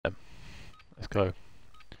go.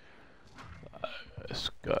 Let's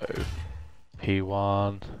go.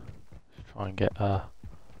 P1. Let's try and get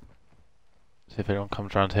see if anyone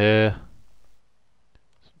comes around here.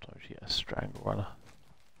 Sometimes you get a strangle runner.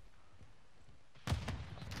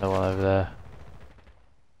 No one over there.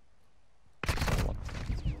 Someone.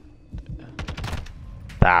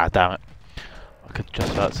 Ah, damn it. I could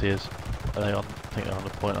just about see us. Are they on? I think they're on the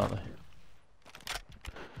point, aren't they?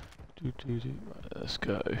 Right, let's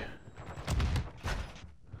go.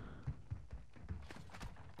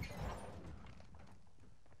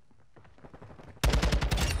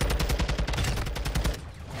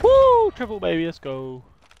 Woo! Triple baby, let's go.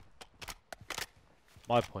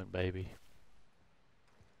 My point, baby.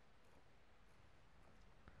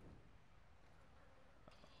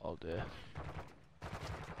 Oh dear.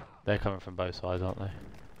 They're coming from both sides, aren't they?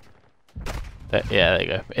 Yeah, there you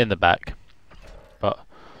go. In the back. But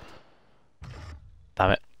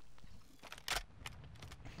damn it.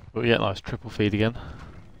 But we get a nice triple feed again.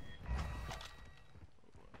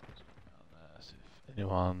 See if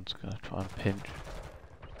anyone's gonna try and pinch.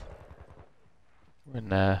 We're in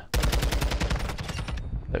there.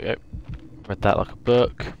 There we go. Read that like a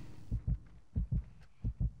book.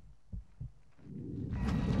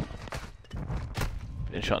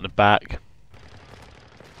 Getting shot in the back.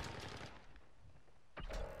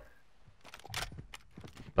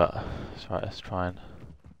 But it's right, let's try and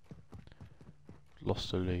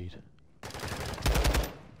lost the lead.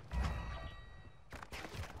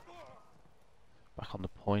 Back on the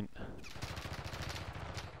point.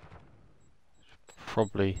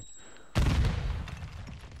 Probably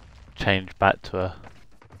change back to a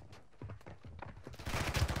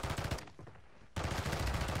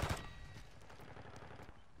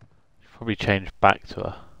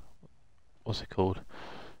what's it called?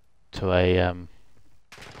 To a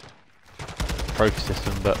trophy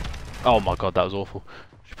system, but oh my god, that was awful.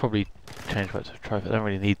 Should probably change back to a trophy. I don't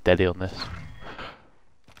really need Daddy on this.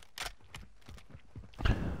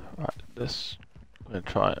 Right, this I'm gonna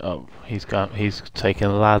try. Oh, he's taking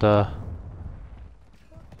a ladder.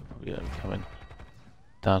 Probably gonna be coming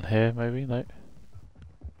down here, maybe. No.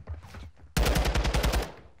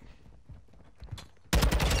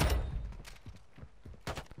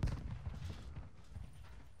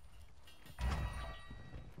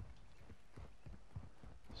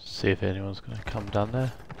 See if anyone's gonna come down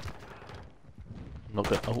there. I'm not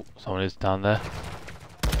gonna. Oh, someone is down there.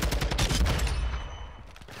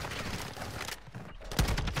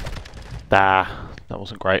 Ah, that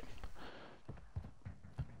wasn't great.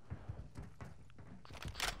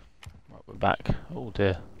 Right, we're back. Oh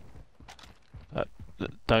dear.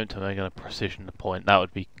 Don't tell me they're going to precision the point. That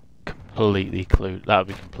would be completely That would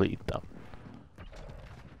be completely dumb.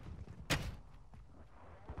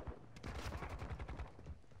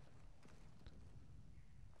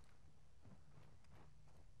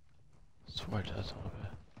 Swear to that's all of it.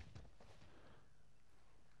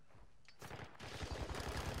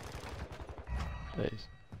 Please.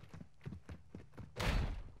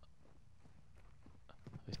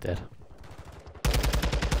 He's dead.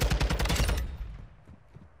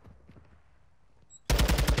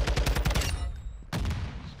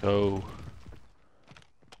 Let's go.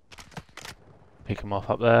 Pick him off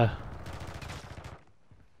up there.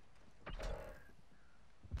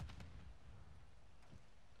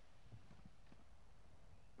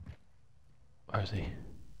 Where is he?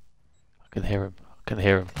 I can hear him. I can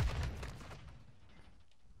hear him.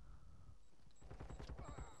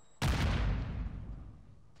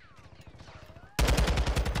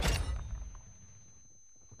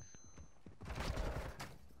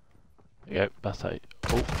 There you go, that's how you...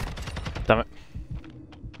 Oh, damn it.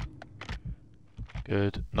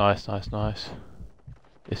 Good, nice, nice, nice.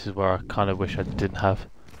 This is where I kind of wish I didn't have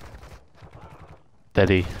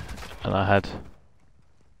Daddy, and I had...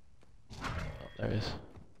 Oh, there it is.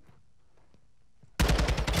 There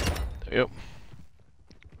we go.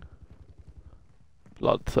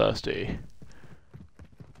 Bloodthirsty.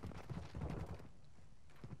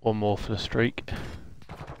 One more for the streak.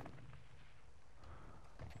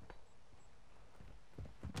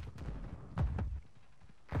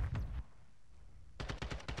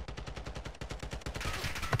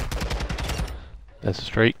 There's a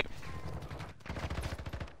streak.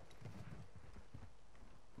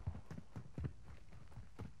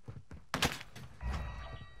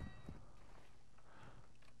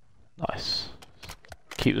 Nice.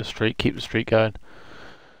 Keep the streak going.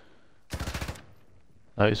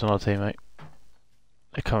 No, he's on our teammate.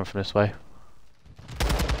 They're coming from this way.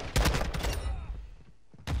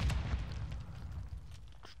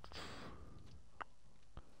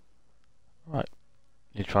 Right.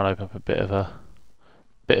 He's trying to open up a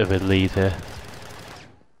bit of a lead here.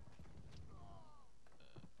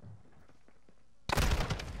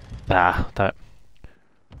 Ah, don't.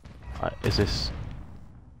 Right, is this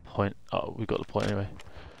point? Oh, we got the point anyway.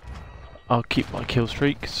 I'll keep my kill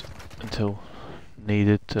streaks until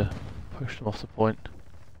needed to push them off the point.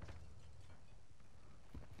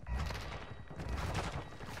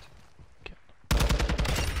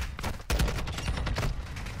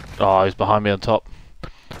 Oh, he's behind me on top.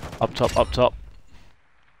 Up top, up top.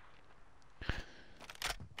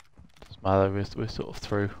 Doesn't matter, we're sort of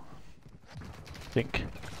through. I think.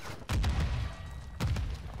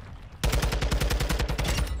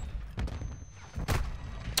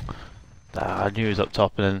 I knew he was up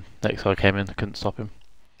top, and then next guy came in, I couldn't stop him.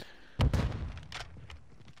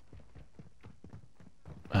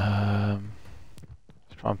 Let's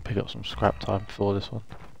try and pick up some scrap time before this one.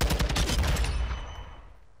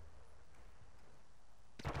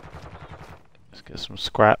 Let's get some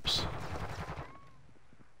scraps.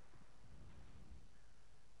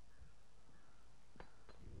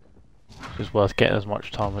 It's just worth getting as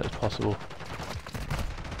much time as possible.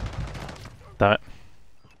 Damn it.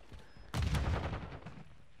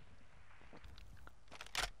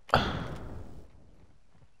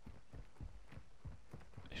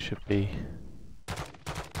 Should be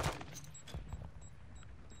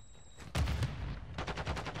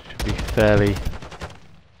fairly.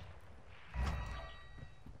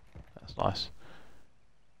 That's nice.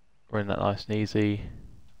 We're in that nice and easy.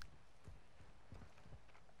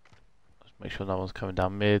 Let's make sure no one's coming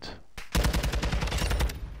down mid.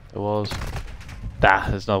 There was.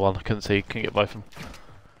 There's no one. I couldn't see. Couldn't get both of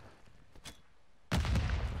them.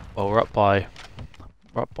 Well, we're up by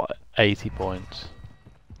 80 points.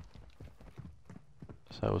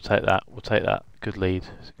 So we'll take that. We'll take that. Good lead.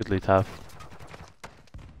 It's a good lead to have.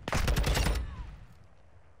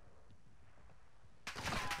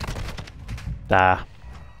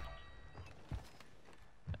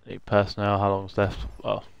 Need personnel. How long's left?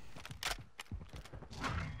 Well,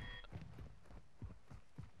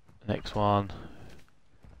 next one.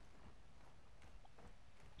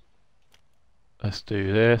 Let's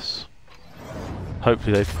do this.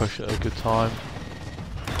 Hopefully they push at a good time.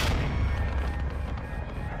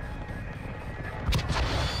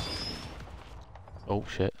 Oh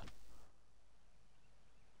shit.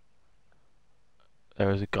 There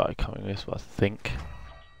is a guy coming this way, I think.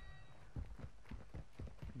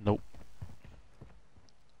 Nope.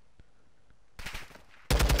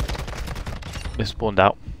 They spawned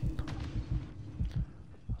out.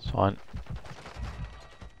 That's fine.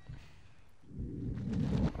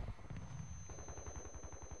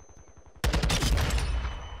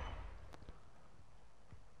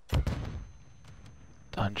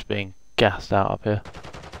 I'm just being gassed out up here.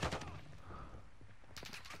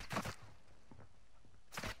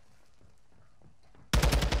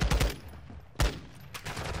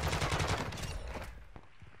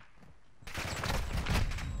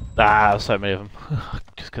 So many of them.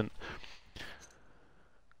 Just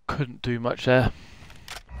couldn't do much there.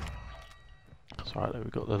 It's alright though,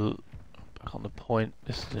 we got the back on the point.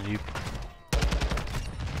 This is a new.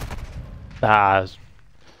 I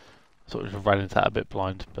sort of just ran into that a bit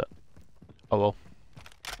blind, but oh well.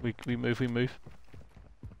 We move. See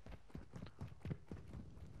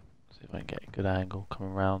if I can get a good angle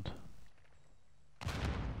coming round.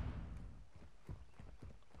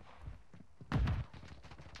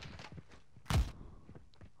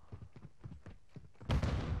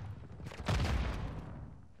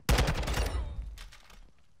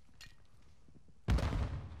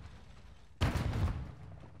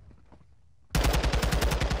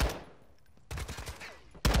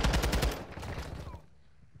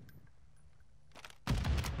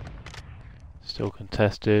 Still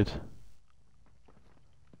contested.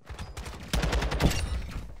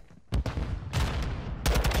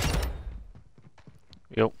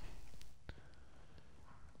 Yep.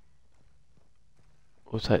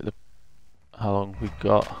 We'll take the. How long we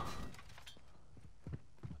got?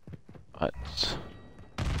 Right.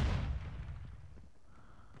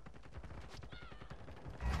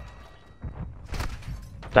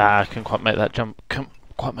 I couldn't quite make that jump. Couldn't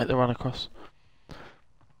quite make the run across.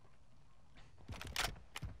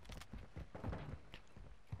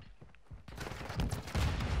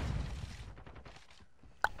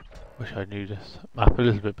 Wish I knew this map a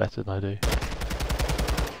little bit better than I do.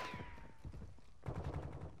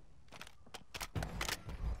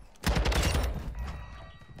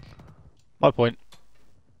 My point.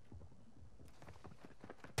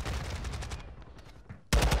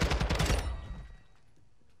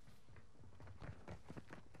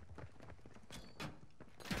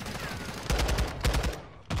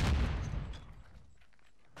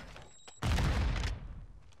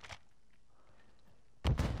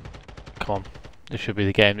 Come on. This should be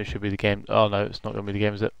the game, this should be the game. Oh no, it's not going to be the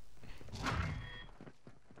game, is it?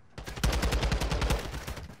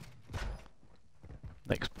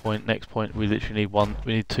 Next point. We literally need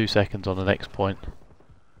we need 2 seconds on the next point.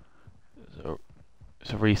 So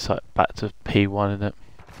it's a reset back to P1, isn't it?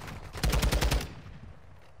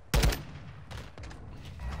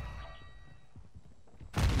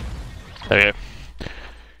 There we go.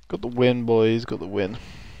 Got the win, boys, got the win.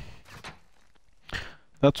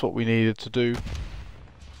 That's what we needed to do.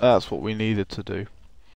 That's what we needed to do.